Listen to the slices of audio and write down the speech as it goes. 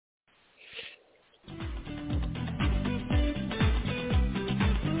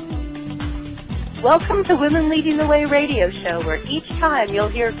Welcome to Women Leading the Way radio show, where each time you'll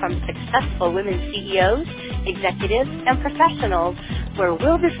hear from successful women CEOs, executives, and professionals, where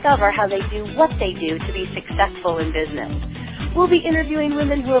we'll discover how they do what they do to be successful in business. We'll be interviewing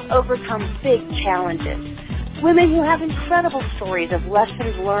women who have overcome big challenges, women who have incredible stories of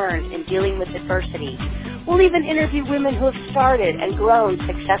lessons learned in dealing with adversity. We'll even interview women who have started and grown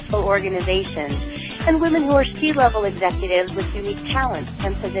successful organizations, and women who are C-level executives with unique talents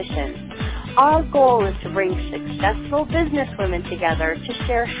and positions. Our goal is to bring successful business women together to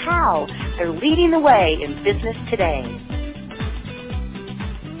share how they're leading the way in business today.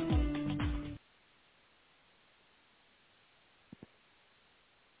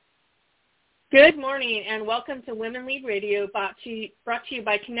 Good morning and welcome to Women Lead Radio, brought to you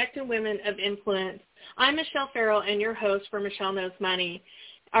by Connected Women of Influence. I'm Michelle Farrell and your host for Michelle Knows Money.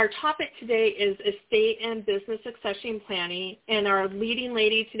 Our topic today is estate and business succession planning, and our leading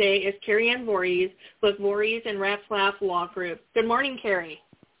lady today is Carrie Ann Voorhees with Voorhees and Ratzlaff Law Group. Good morning, Carrie.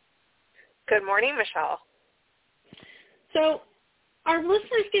 Good morning, Michelle. So our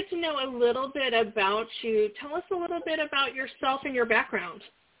listeners get to know a little bit about you. Tell us a little bit about yourself and your background.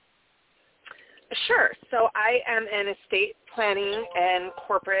 Sure. So I am an estate planning and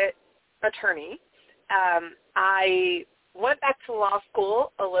corporate attorney. I went back to law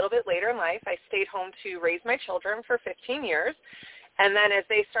school a little bit later in life. I stayed home to raise my children for 15 years. And then as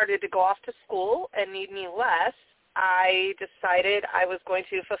they started to go off to school and need me less, I decided I was going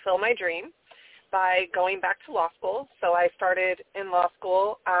to fulfill my dream by going back to law school. So I started in law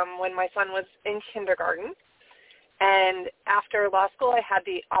school when my son was in kindergarten. And after law school, I had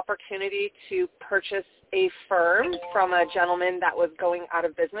the opportunity to purchase a firm from a gentleman that was going out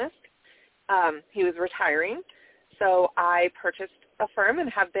of business. He was retiring. So I purchased a firm and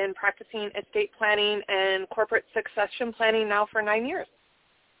have been practicing estate planning and corporate succession planning now for 9 years.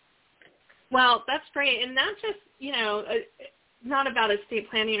 Well, that's great. And not just, not about estate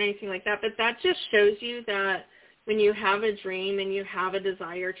planning or anything like that, but that just shows you that when you have a dream and you have a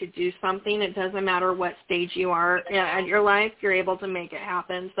desire to do something, it doesn't matter what stage you are in your life, you're able to make it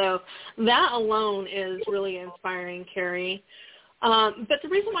happen. So that alone is really inspiring, Carrie. But the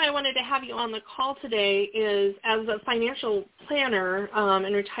reason why I wanted to have you on the call today is, as a financial planner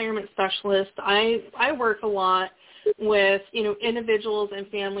and retirement specialist, I work a lot with individuals and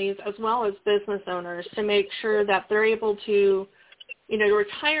families as well as business owners to make sure that they're able to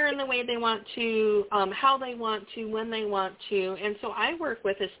retire in the way they want to, how they want to, when they want to. And so I work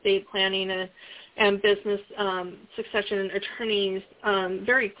with estate planning and business succession attorneys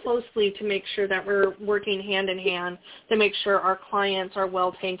very closely to make sure that we're working hand in hand to make sure our clients are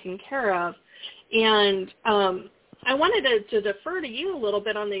well taken care of. And I wanted to defer to you a little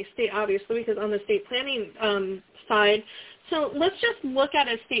bit on the estate, obviously, because on the estate planning side. So let's just look at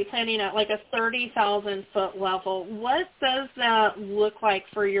estate planning at like a 30,000-foot level. What does that look like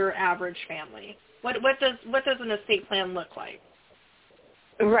for your average family? What does an estate plan look like?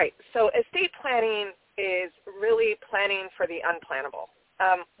 Right. So estate planning is really planning for the unplannable,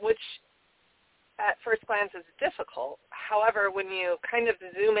 which at first glance is difficult. However, when you kind of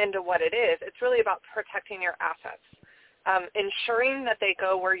zoom into what it is, it's really about protecting your assets, ensuring that they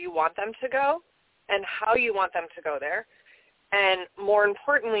go where you want them to go and how you want them to go there. And more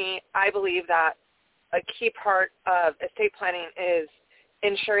importantly, I believe that a key part of estate planning is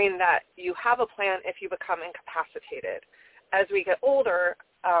ensuring that you have a plan if you become incapacitated. As we get older,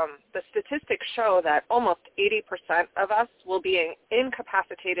 the statistics show that almost 80% of us will be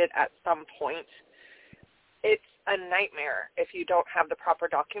incapacitated at some point. It's a nightmare if you don't have the proper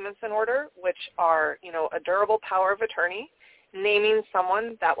documents in order, which are, a durable power of attorney, naming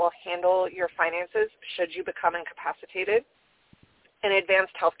someone that will handle your finances should you become incapacitated, an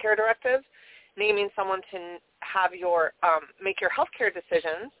advanced healthcare directive, naming someone to have your make your healthcare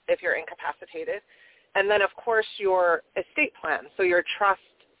decisions if you're incapacitated, and then, of course, your estate plan, so your trust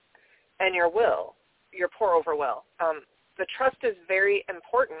and your will, your pour-over will. The trust is very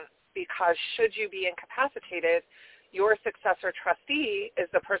important because should you be incapacitated, your successor trustee is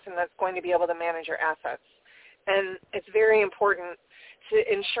the person that's going to be able to manage your assets. And it's very important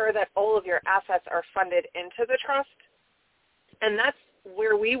to ensure that all of your assets are funded into the trust. And that's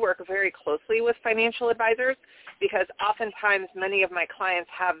where we work very closely with financial advisors, because oftentimes many of my clients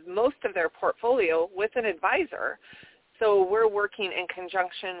have most of their portfolio with an advisor. So we're working in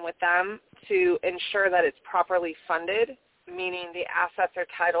conjunction with them to ensure that it's properly funded, meaning the assets are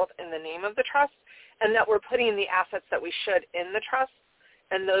titled in the name of the trust, and that we're putting the assets that we should in the trust,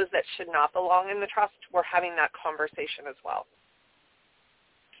 and those that should not belong in the trust, we're having that conversation as well.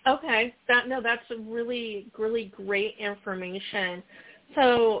 Okay. That's really, really great information.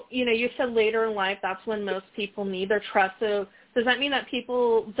 So, you said later in life, that's when most people need their trust. So does that mean that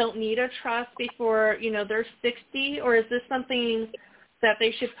people don't need a trust before, they're 60, or is this something that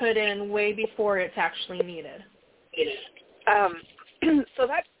they should put in way before it's actually needed? So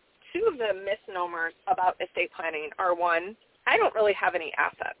that's two of the misnomers about estate planning are, one, I don't really have any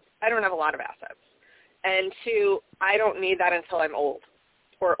assets. I don't have a lot of assets. And two, I don't need that until I'm old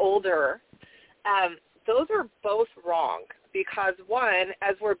or older. Those are both wrong because, one,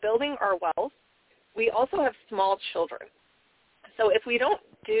 as we're building our wealth, we also have small children. So if we don't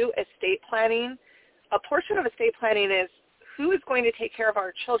do estate planning, a portion of estate planning is who is going to take care of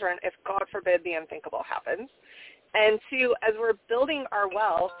our children if, God forbid, the unthinkable happens. And two, as we're building our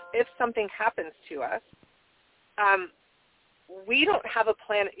wealth, if something happens to us, we don't have a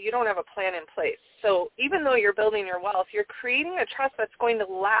plan. You don't have a plan in place. So even though you're building your wealth, you're creating a trust that's going to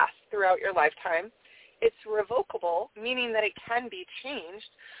last throughout your lifetime. It's revocable, meaning that it can be changed.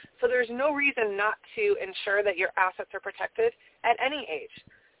 So there's no reason not to ensure that your assets are protected at any age.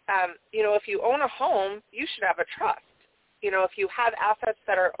 If you own a home, you should have a trust. If you have assets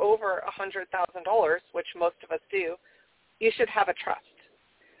that are over $100,000, which most of us do, you should have a trust.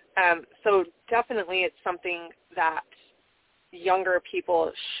 So definitely it's something that younger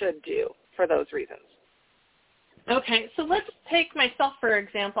people should do for those reasons. Okay, so let's take myself, for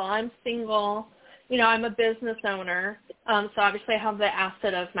example. I'm single. I'm a business owner, so obviously I have the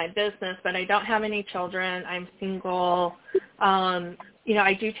asset of my business, but I don't have any children. I'm single.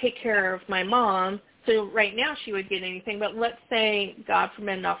 I do take care of my mom. So right now she would get anything, but let's say, God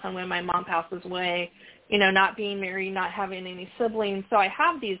forbid, knock on wood, my mom passes away, not being married, not having any siblings. So I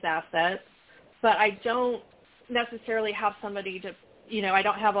have these assets, but I don't necessarily have somebody to, I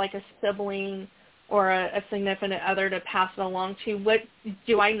don't have like a sibling or a significant other to pass it along to. What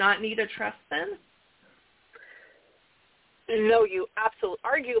do I not need a trust then? No, you absolutely,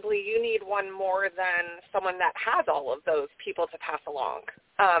 arguably you need one more than someone that has all of those people to pass along.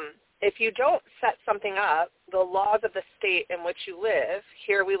 If you don't set something up, the laws of the state in which you live,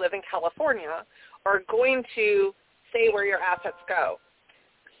 here we live in California, are going to say where your assets go.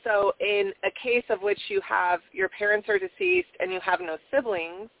 So in a case of which you have your parents are deceased and you have no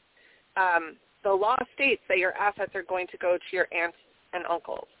siblings, the law states that your assets are going to go to your aunts and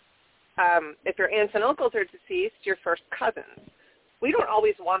uncles. If your aunts and uncles are deceased, your first cousins. We don't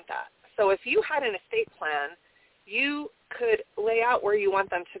always want that. So if you had an estate plan, you could lay out where you want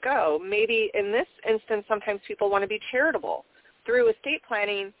them to go. Maybe in this instance, sometimes people want to be charitable. Through estate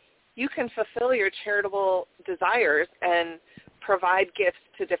planning, you can fulfill your charitable desires and provide gifts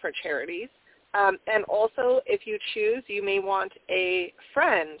to different charities. And also, if you choose, you may want a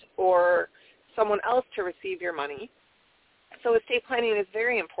friend or someone else to receive your money. So estate planning is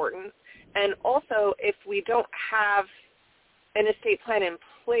very important. And also, if we don't have an estate plan in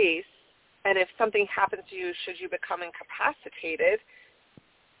place, and if something happens to you, should you become incapacitated,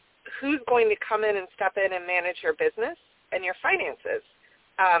 who's going to come in and step in and manage your business and your finances?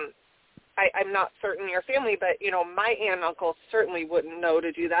 I'm not certain your family, but, my aunt and uncle certainly wouldn't know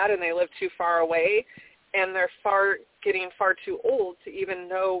to do that, and they live too far away, and they're getting far too old to even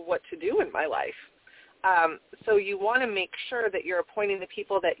know what to do in my life. So you want to make sure that you're appointing the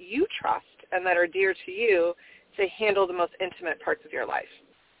people that you trust and that are dear to you to handle the most intimate parts of your life.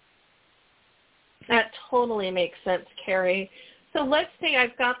 That totally makes sense, Carrie. So let's say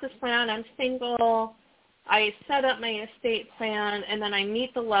I've got this plan, I'm single, I set up my estate plan, and then I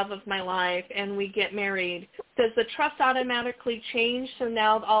meet the love of my life, and we get married. Does the trust automatically change? So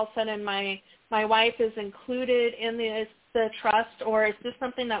now all of a sudden my wife is included in the trust, or is this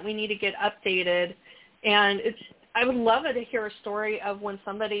something that we need to get updated? And I would love to hear a story of when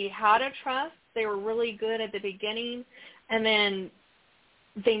somebody had a trust, they were really good at the beginning, and then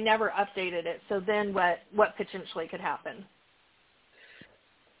they never updated it. So then what potentially could happen?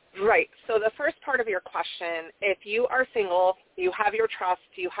 Right. So the first part of your question, if you are single, you have your trust,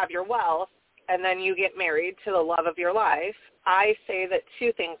 you have your wealth, and then you get married to the love of your life, I say that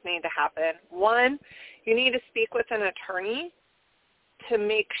two things need to happen. One, you need to speak with an attorney to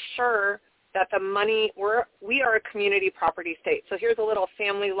make sure that the money, we are a community property state. So here's a little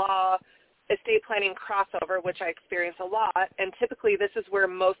family law, estate planning crossover, which I experience a lot, and typically this is where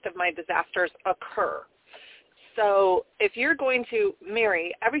most of my disasters occur. So if you're going to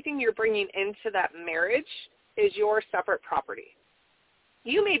marry, everything you're bringing into that marriage is your separate property.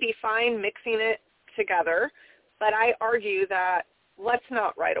 You may be fine mixing it together, but I argue that let's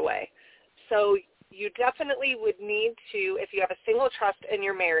not right away. So you definitely would need to, if you have a single trust and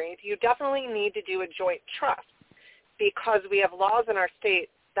you're married, you definitely need to do a joint trust because we have laws in our state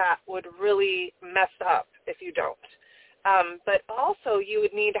that would really mess up if you don't. But also you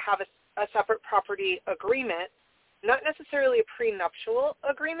would need to have a separate property agreement, not necessarily a prenuptial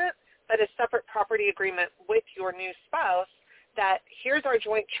agreement, but a separate property agreement with your new spouse that here's our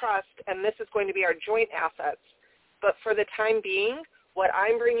joint trust and this is going to be our joint assets. But for the time being, what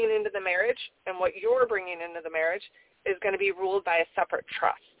I'm bringing into the marriage and what you're bringing into the marriage is going to be ruled by a separate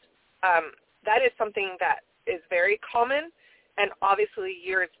trust. That is something that is very common, and obviously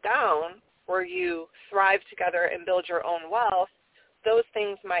years down where you thrive together and build your own wealth, those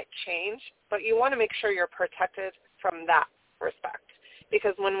things might change, but you want to make sure you're protected from that respect.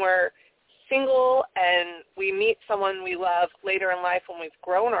 Because when we're single and we meet someone we love later in life when we've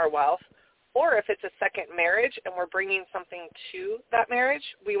grown our wealth, or if it's a second marriage and we're bringing something to that marriage,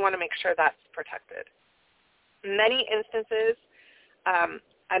 we want to make sure that's protected. In many instances,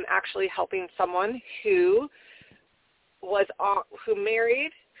 I'm actually helping someone who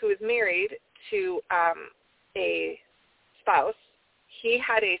is married to a spouse. He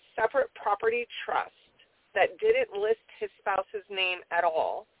had a separate property trust that didn't list his spouse's name at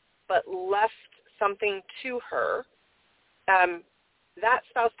all, but left something to her. That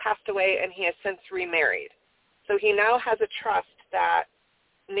spouse passed away, and he has since remarried. So he now has a trust that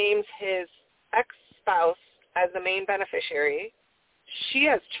names his ex-spouse as the main beneficiary. She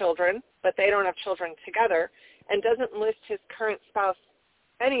has children, but they don't have children together, and doesn't list his current spouse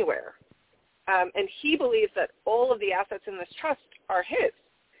anywhere. And he believes that all of the assets in this trust are his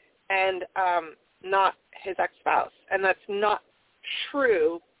and not his ex-spouse. And that's not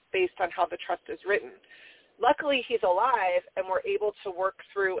true based on how the trust is written. Luckily, he's alive, and we're able to work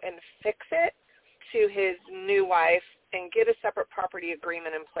through and fix it to his new wife and get a separate property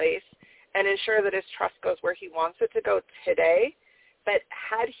agreement in place and ensure that his trust goes where he wants it to go today. But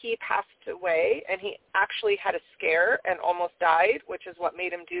had he passed away, and he actually had a scare and almost died, which is what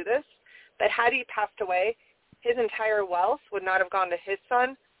made him do this, but had he passed away, his entire wealth would not have gone to his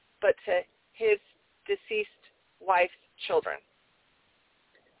son, but to his deceased wife's children.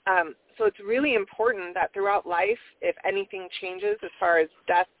 So it's really important that throughout life, if anything changes as far as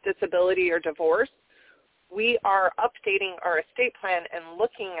death, disability, or divorce, we are updating our estate plan and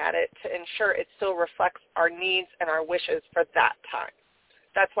looking at it to ensure it still reflects our needs and our wishes for that time.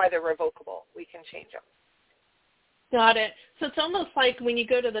 That's why they're revocable. We can change them. Got it. So it's almost like when you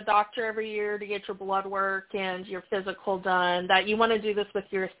go to the doctor every year to get your blood work and your physical done, that you want to do this with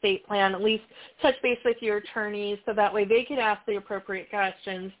your estate plan, at least touch base with your attorneys so that way they could ask the appropriate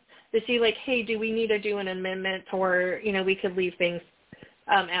questions to see, like, hey, do we need to do an amendment, or, you know, we could leave things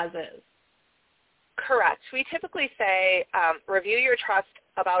as is? Correct. We typically say review your trust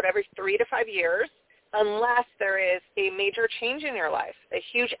about every 3 to 5 years unless there is a major change in your life, a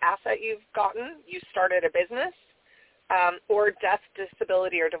huge asset you've gotten, you started a business, or death,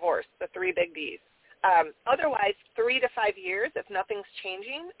 disability, or divorce, the 3 big Ds. Otherwise, 3 to 5 years, if nothing's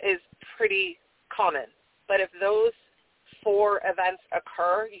changing, is pretty common. But if those 4 events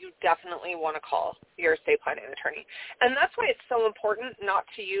occur, you definitely want to call your estate planning attorney. And that's why it's so important not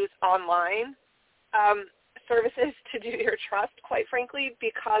to use online services to do your trust, quite frankly,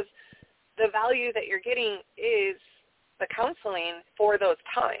 because the value that you're getting is the counseling for those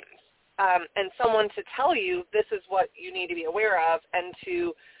times. And someone to tell you this is what you need to be aware of and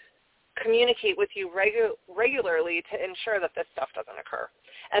to communicate with you regularly to ensure that this stuff doesn't occur.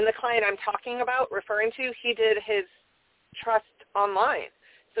 And the client I'm referring to, he did his trust online.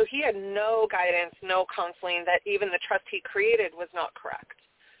 So he had no guidance, no counseling, that even the trust he created was not correct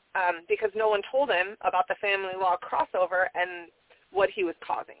because no one told him about the family law crossover and what he was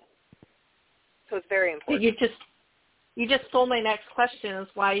causing. So it's very important. You just stole my next question, is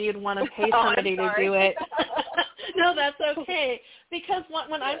why you'd want to pay somebody to do it. No, that's okay. Because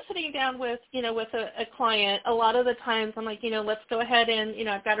when I'm sitting down with a client, a lot of the times I'm like, let's go ahead and,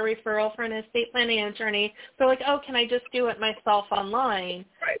 I've got a referral for an estate planning attorney. They're like, oh, can I just do it myself online?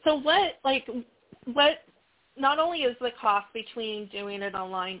 Right. So what not only is the cost between doing it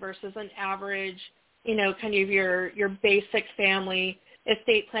online versus an average, kind of your basic family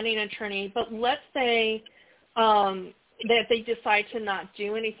estate planning attorney, but let's say that they decide to not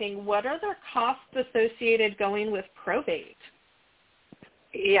do anything, what are the costs associated going with probate?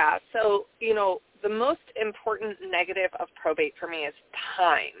 Yeah, so, the most important negative of probate for me is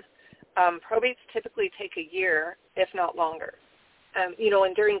time. Probates typically take a year, if not longer. And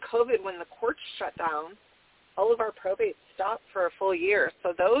during COVID, when the courts shut down, all of our probates stopped for a full year,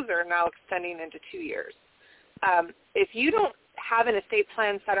 so those are now extending into 2 years. If you don't have an estate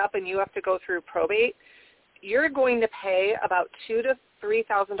plan set up and you have to go through probate, you're going to pay about $2,000 to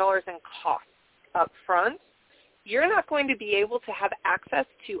 $3,000 in costs up front you're not going to be able to have access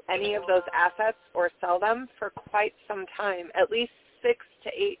to any of those assets or sell them for quite some time, at least 6 to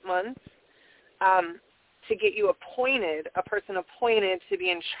 8 months, to get you a person appointed to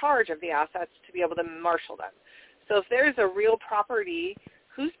be in charge of the assets to be able to marshal them. So if there's a real property,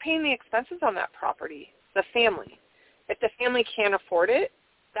 who's paying the expenses on that property? The family. If the family can't afford it,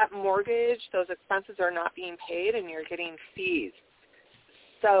 that mortgage, those expenses are not being paid and you're getting fees.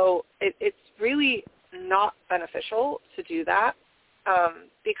 So it's really not beneficial to do that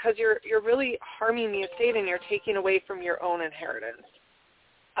because you're really harming the estate and you're taking away from your own inheritance.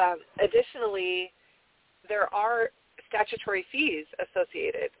 Additionally, there are statutory fees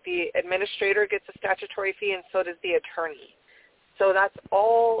associated. The administrator gets a statutory fee and so does the attorney. So that's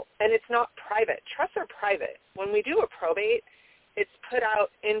all, and it's not private. Trusts are private. When we do a probate, it's put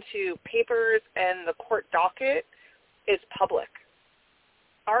out into papers and the court docket is public.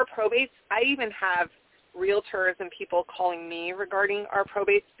 Our probates, I even have realtors and people calling me regarding our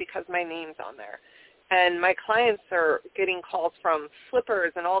probates because my name's on there. And my clients are getting calls from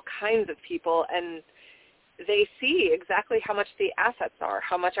flippers and all kinds of people, and they see exactly how much the assets are,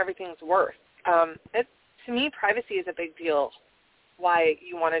 how much everything's worth. To me, privacy is a big deal why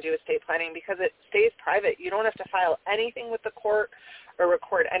you want to do estate planning because it stays private. You don't have to file anything with the court or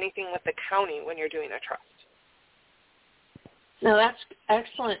record anything with the county when you're doing a trust. No, that's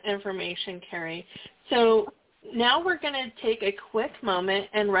excellent information, Carrie. So now we're going to take a quick moment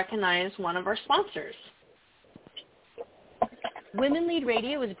and recognize one of our sponsors. Women Lead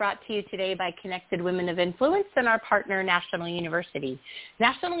Radio is brought to you today by Connected Women of Influence and our partner, National University.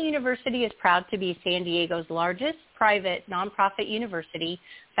 National University is proud to be San Diego's largest private nonprofit university,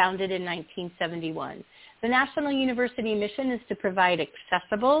 founded in 1971. The National University mission is to provide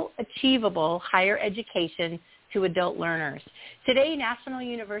accessible, achievable higher education to adult learners. Today, National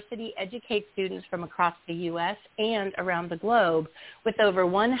University educates students from across the U.S. and around the globe with over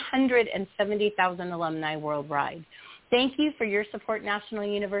 170,000 alumni worldwide. Thank you for your support, National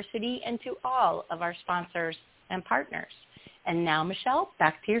University, and to all of our sponsors and partners. And now, Michelle,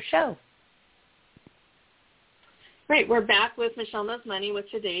 back to your show. Right, we're back with Michelle Knows Money with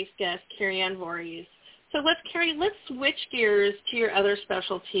today's guest, Carrie Ann Voorhees. So let's switch gears to your other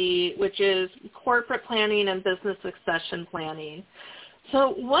specialty, which is corporate planning and business succession planning.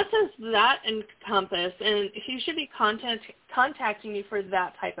 So what does that encompass, and who should be contacting you for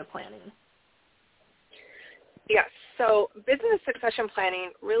that type of planning? Yes, so business succession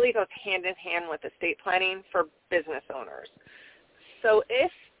planning really goes hand in hand with estate planning for business owners. So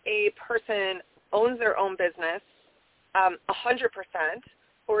if a person owns their own business 100%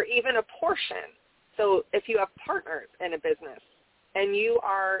 or even a portion, so if you have partners in a business and you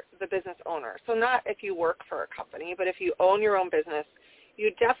are the business owner, so not if you work for a company, but if you own your own business,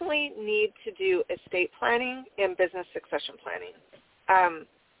 you definitely need to do estate planning and business succession planning.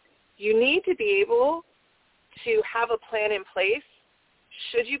 You need to be able to have a plan in place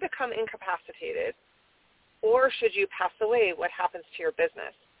should you become incapacitated or should you pass away, what happens to your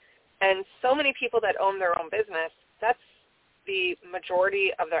business. And so many people that own their own business, that's the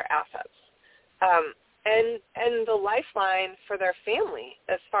majority of their assets. And the lifeline for their family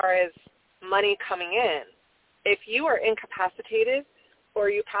as far as money coming in. If you are incapacitated or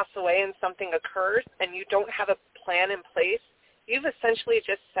you pass away and something occurs and you don't have a plan in place, you've essentially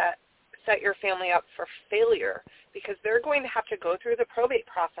just set your family up for failure because they're going to have to go through the probate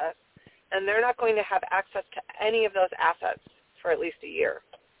process and they're not going to have access to any of those assets for at least a year.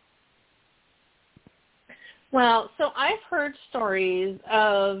 Well, so I've heard stories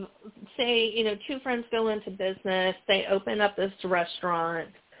of, say, two friends go into business, they open up this restaurant.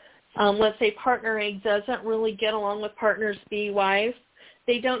 Let's say partner A doesn't really get along with partners B wife.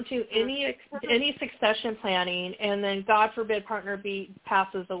 They don't do any succession planning, and then, God forbid, partner B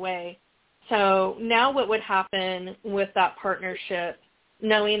passes away. So now what would happen with that partnership,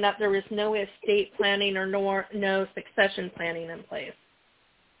 knowing that there was no estate planning or no succession planning in place?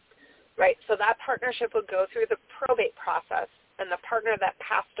 Right, so that partnership would go through the probate process, and the partner that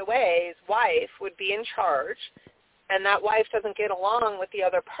passed away's wife would be in charge, and that wife doesn't get along with the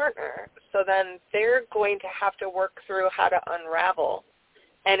other partner, so then they're going to have to work through how to unravel.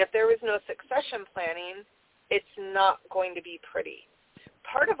 And if there was no succession planning, it's not going to be pretty.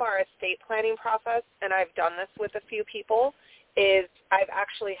 Part of our estate planning process, and I've done this with a few people, is I've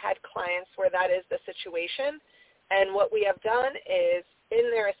actually had clients where that is the situation, and what we have done is in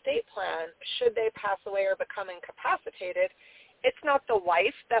their estate plan, should they pass away or become incapacitated, it's not the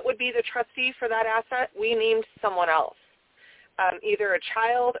wife that would be the trustee for that asset. We named someone else, either a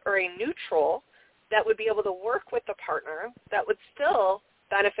child or a neutral that would be able to work with the partner that would still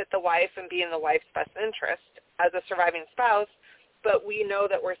benefit the wife and be in the wife's best interest. as a surviving spouse, but we know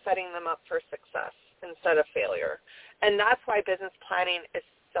that we're setting them up for success instead of failure. And that's why business planning is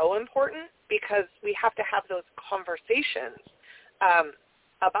so important, because we have to have those conversations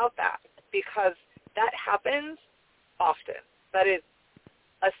about that, because that happens often. That is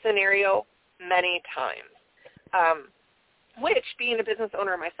a scenario many times, which, being a business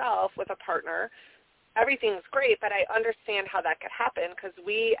owner myself with a partner, everything's great, but I understand how that could happen, because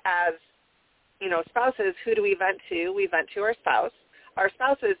we as, spouses, who do we vent to? We vent to our spouse. Our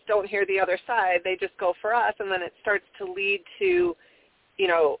spouses don't hear the other side. They just go for us, and then it starts to lead to,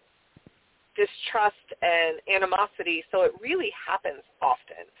 distrust and animosity. So it really happens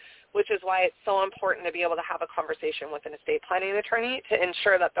often, which is why it's so important to be able to have a conversation with an estate planning attorney to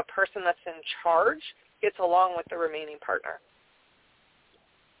ensure that the person that's in charge gets along with the remaining partner.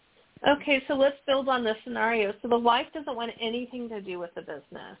 Okay, so let's build on this scenario. So the wife doesn't want anything to do with the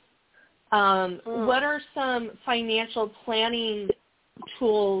business. What are some financial planning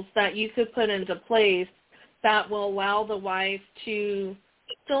tools that you could put into place that will allow the wife to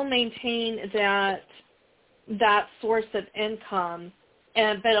still maintain that source of income,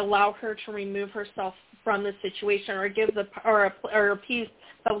 but allow her to remove herself from the situation, or give a piece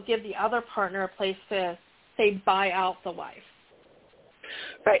that will give the other partner a place to, say, buy out the wife?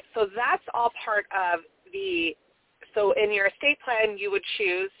 Right. So that's all part of so in your estate plan, you would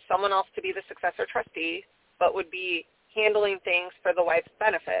choose someone else to be the successor trustee, but would be handling things for the wife's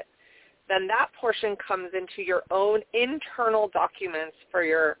benefit. Then that portion comes into your own internal documents for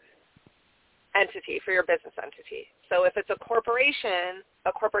your entity, for your business entity. So if it's a corporation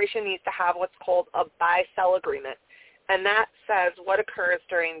needs to have what's called a buy-sell agreement. And that says what occurs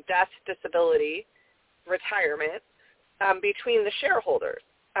during death, disability, retirement, between the shareholders.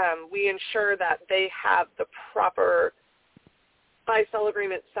 We ensure that they have the proper buy-sell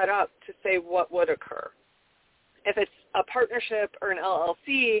agreement set up to say what would occur. If it's a partnership or an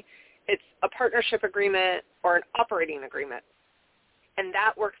LLC, it's a partnership agreement or an operating agreement. And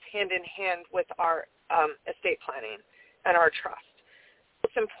that works hand in hand with our estate planning and our trust. The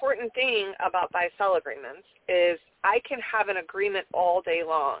most important thing about buy-sell agreements is I can have an agreement all day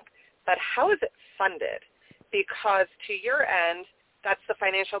long, but how is it funded? Because to your end, that's the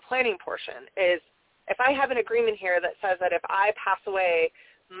financial planning portion, is if I have an agreement here that says that if I pass away,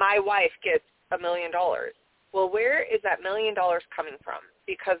 my wife gets $1 million. Well, where is that $1 million coming from?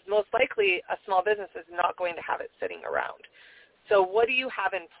 Because most likely a small business is not going to have it sitting around. So what do you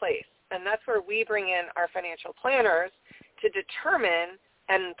have in place? And that's where we bring in our financial planners to determine,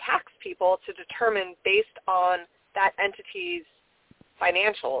 and tax people to determine, based on that entity's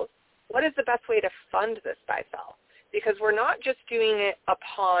financials, what is the best way to fund this buy-sell? Because we're not just doing it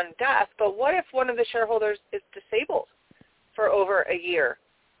upon death, but what if one of the shareholders is disabled for over a year?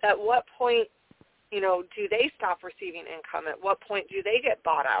 At what point, do they stop receiving income? At what point do they get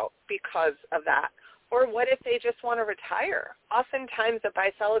bought out because of that? Or what if they just want to retire? Oftentimes a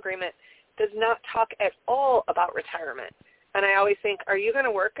buy-sell agreement does not talk at all about retirement. And I always think, are you going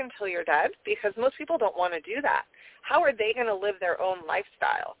to work until you're dead? Because most people don't want to do that. How are they going to live their own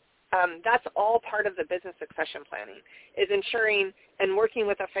lifestyle? That's all part of the business succession planning, is ensuring and working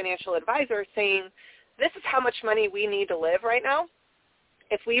with a financial advisor saying, this is how much money we need to live right now.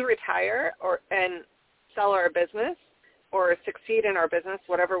 If we retire and sell our business or succeed in our business,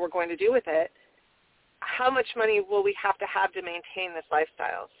 whatever we're going to do with it, how much money will we have to maintain this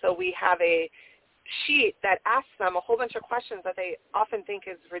lifestyle? So we have a sheet that asks them a whole bunch of questions that they often think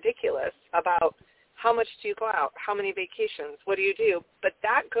is ridiculous about how much do you go out, how many vacations, what do you do? But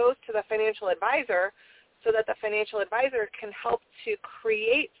that goes to the financial advisor so that the financial advisor can help to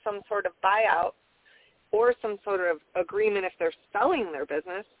create some sort of buyout or some sort of agreement if they're selling their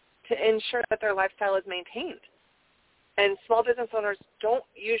business to ensure that their lifestyle is maintained. And small business owners don't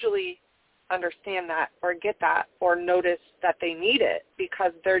usually understand that or get that or notice that they need it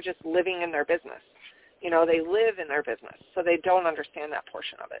because they're just living in their business. They live in their business, so they don't understand that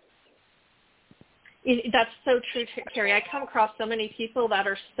portion of it. That's so true, Carrie. I come across so many people that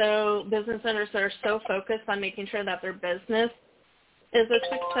are business owners that are so focused on making sure that their business is a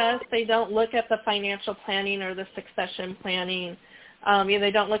success. They don't look at the financial planning or the succession planning.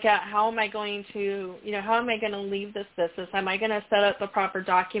 They don't look at how am I going to leave this business? Am I going to set up the proper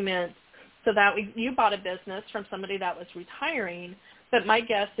documents so that you bought a business from somebody that was retiring, but my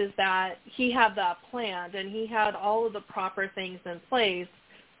guess is that he had that planned and he had all of the proper things in place.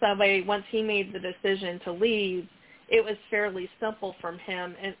 So that way, once he made the decision to leave, it was fairly simple from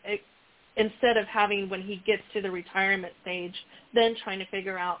him. And instead of having, when he gets to the retirement stage, then trying to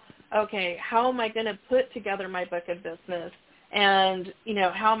figure out, okay, how am I going to put together my book of business and, you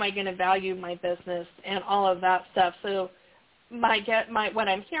know, how am I going to value my business and all of that stuff. So what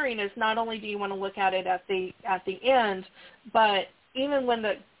I'm hearing is not only do you want to look at it at the end, but even when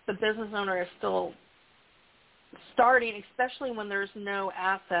the business owner is still starting, especially when there's no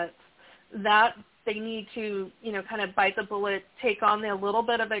assets, that they need to, you know, kind of bite the bullet, take on a little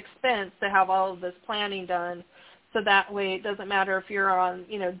bit of expense to have all of this planning done. So that way it doesn't matter if you're on,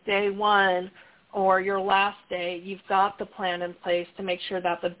 you know, day one or your last day, you've got the plan in place to make sure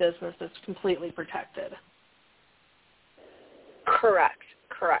that the business is completely protected. Correct.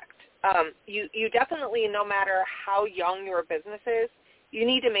 You definitely, no matter how young your business is, you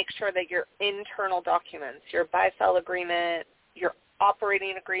need to make sure that your internal documents, your buy-sell agreement, your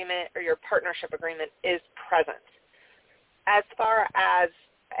operating agreement, or your partnership agreement is present. As far as,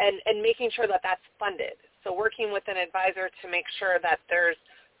 and making sure that that's funded. So working with an advisor to make sure that there's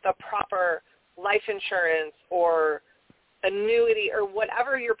the proper life insurance or annuity or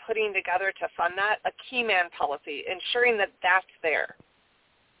whatever you're putting together to fund that, a key man policy, ensuring that that's there.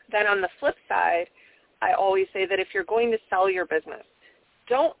 Then on the flip side, I always say that if you're going to sell your business,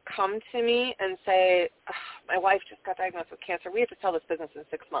 don't come to me and say, my wife just got diagnosed with cancer. We have to sell this business in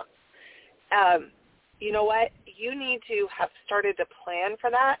 6 months. You know what? You need to have started to plan for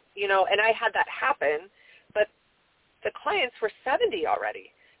that, you know, and I had that happen, but the clients were 70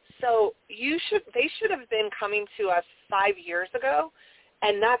 already. So they should have been coming to us 5 years ago,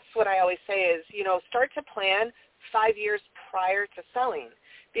 and that's what I always say is, you know, start to plan 5 years prior to selling,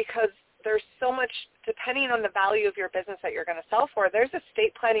 because there's so much, depending on the value of your business that you're going to sell for, there's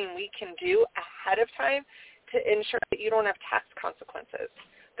estate planning we can do ahead of time to ensure that you don't have tax consequences.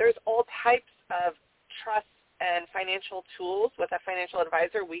 There's all types of trust and financial tools with a financial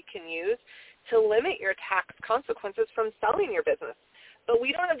advisor we can use to limit your tax consequences from selling your business. But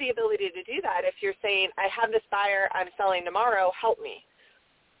we don't have the ability to do that if you're saying, I have this buyer, I'm selling tomorrow, help me.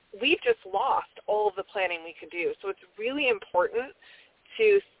 We've just lost all of the planning we could do. So it's really important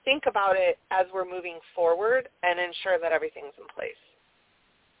to think about it as we're moving forward and ensure that everything's in place.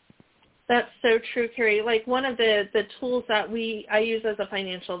 That's so true, Carrie. Like one of the tools that I use as a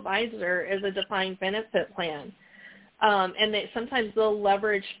financial advisor is a defined benefit plan. And sometimes they'll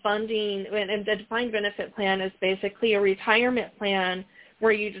leverage funding, and the defined benefit plan is basically a retirement plan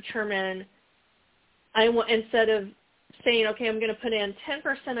where you determine, instead of saying, okay, I'm going to put in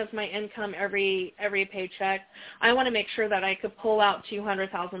 10% of my income every paycheck, I want to make sure that I could pull out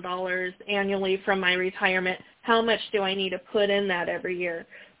 $200,000 annually from my retirement. How much do I need to put in that every year?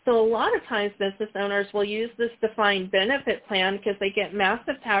 So a lot of times business owners will use this defined benefit plan because they get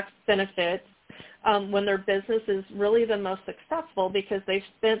massive tax benefits when their business is really the most successful because they've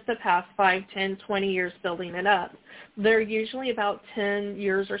spent the past 5, 10, 20 years building it up. They're usually about 10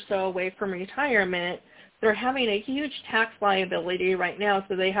 years or so away from retirement. They're having a huge tax liability right now,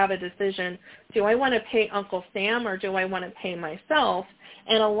 so they have a decision, do I want to pay Uncle Sam or do I want to pay myself?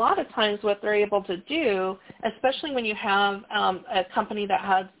 And a lot of times what they're able to do, especially when you have a company that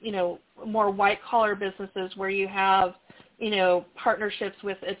has, you know, more white-collar businesses where you have, you know, partnerships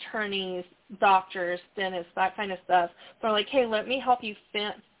with attorneys, doctors, dentists, that kind of stuff. They're like, hey, let me help you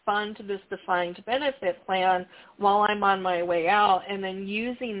fund this defined benefit plan while I'm on my way out, and then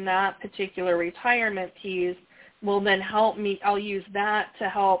using that particular retirement piece will then help me. I'll use that to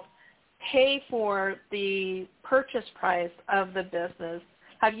help pay for the purchase price of the business.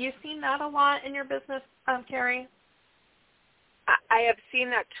 Have you seen that a lot in your business, Carrie? I have seen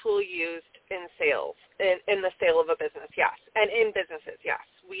that tool used in sales, in the sale of a business, yes, and in businesses, yes.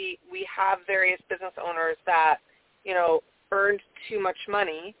 We have various business owners that, you know, earned too much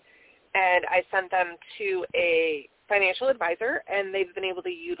money, and I sent them to a financial advisor, and they've been able to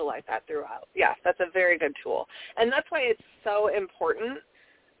utilize that throughout. Yes, that's a very good tool. And that's why it's so important.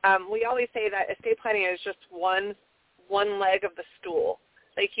 We always say that estate planning is just one leg of the stool.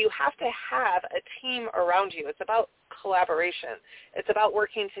 Like, you have to have a team around you. It's about collaboration. It's about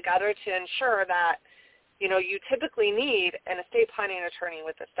working together to ensure that, you know, you typically need an estate planning attorney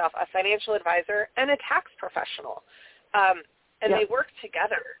with this stuff, a financial advisor, and a tax professional. And they work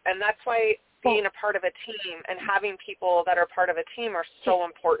together. And that's why being a part of a team and having people that are part of a team are so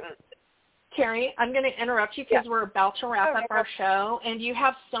important. Carrie, I'm going to interrupt you because we're about to wrap up our show, and you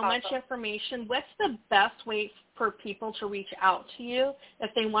have so much information. What's the best way for people to reach out to you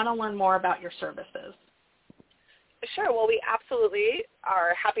if they want to learn more about your services? Sure. Well, we absolutely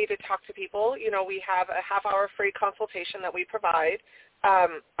are happy to talk to people. You know, we have a half-hour free consultation that we provide.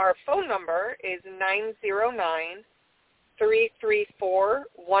 Our phone number is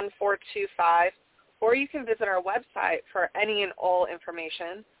 909-334-1425, or you can visit our website for any and all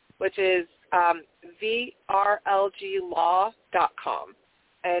information, which is vrlglaw.com.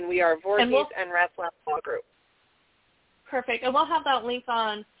 And we are Voorhees and Ratzlaff Law Group. Perfect. And we'll have that link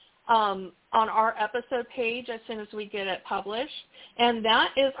on our episode page as soon as we get it published. And that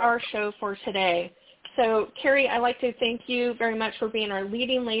is our show for today. So, Carrie, I'd like to thank you very much for being our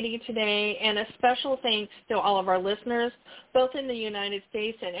leading lady today, and a special thanks to all of our listeners, both in the United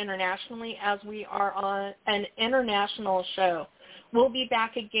States and internationally, as we are on an international show. We'll be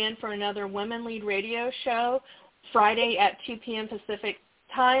back again for another Women Lead Radio show Friday at 2 p.m. Pacific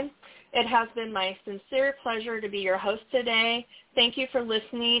time. It has been my sincere pleasure to be your host today. Thank you for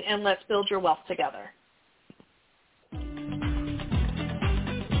listening, and let's build your wealth together.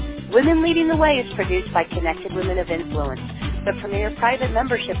 Women Leading the Way is produced by Connected Women of Influence, the premier private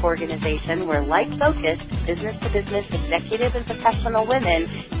membership organization where like-focused, business-to-business executive and professional women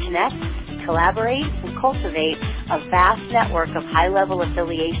connect, collaborate, and cultivate a vast network of high-level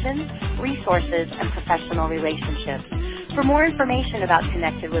affiliations, resources, and professional relationships. For more information about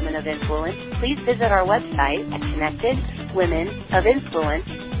Connected Women of Influence, please visit our website at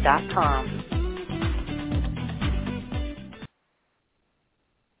connectedwomenofinfluence.com.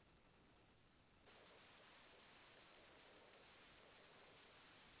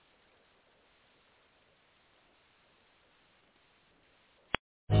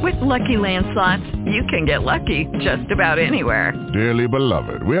 With Lucky Land Slots, you can get lucky just about anywhere. Dearly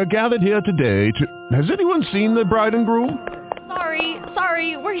beloved, we are gathered here today to... Has anyone seen the bride and groom?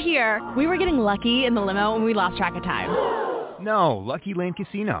 Sorry, we're here. We were getting lucky in the limo and we lost track of time. No, Lucky Land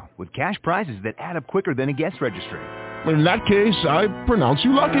Casino, with cash prizes that add up quicker than a guest registry. In that case, I pronounce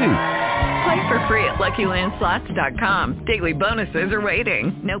you lucky. Play for free at LuckyLandSlots.com. Daily bonuses are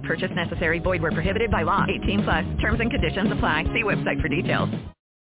waiting. No purchase necessary. Void where prohibited by law. 18+. Terms and conditions apply. See website for details.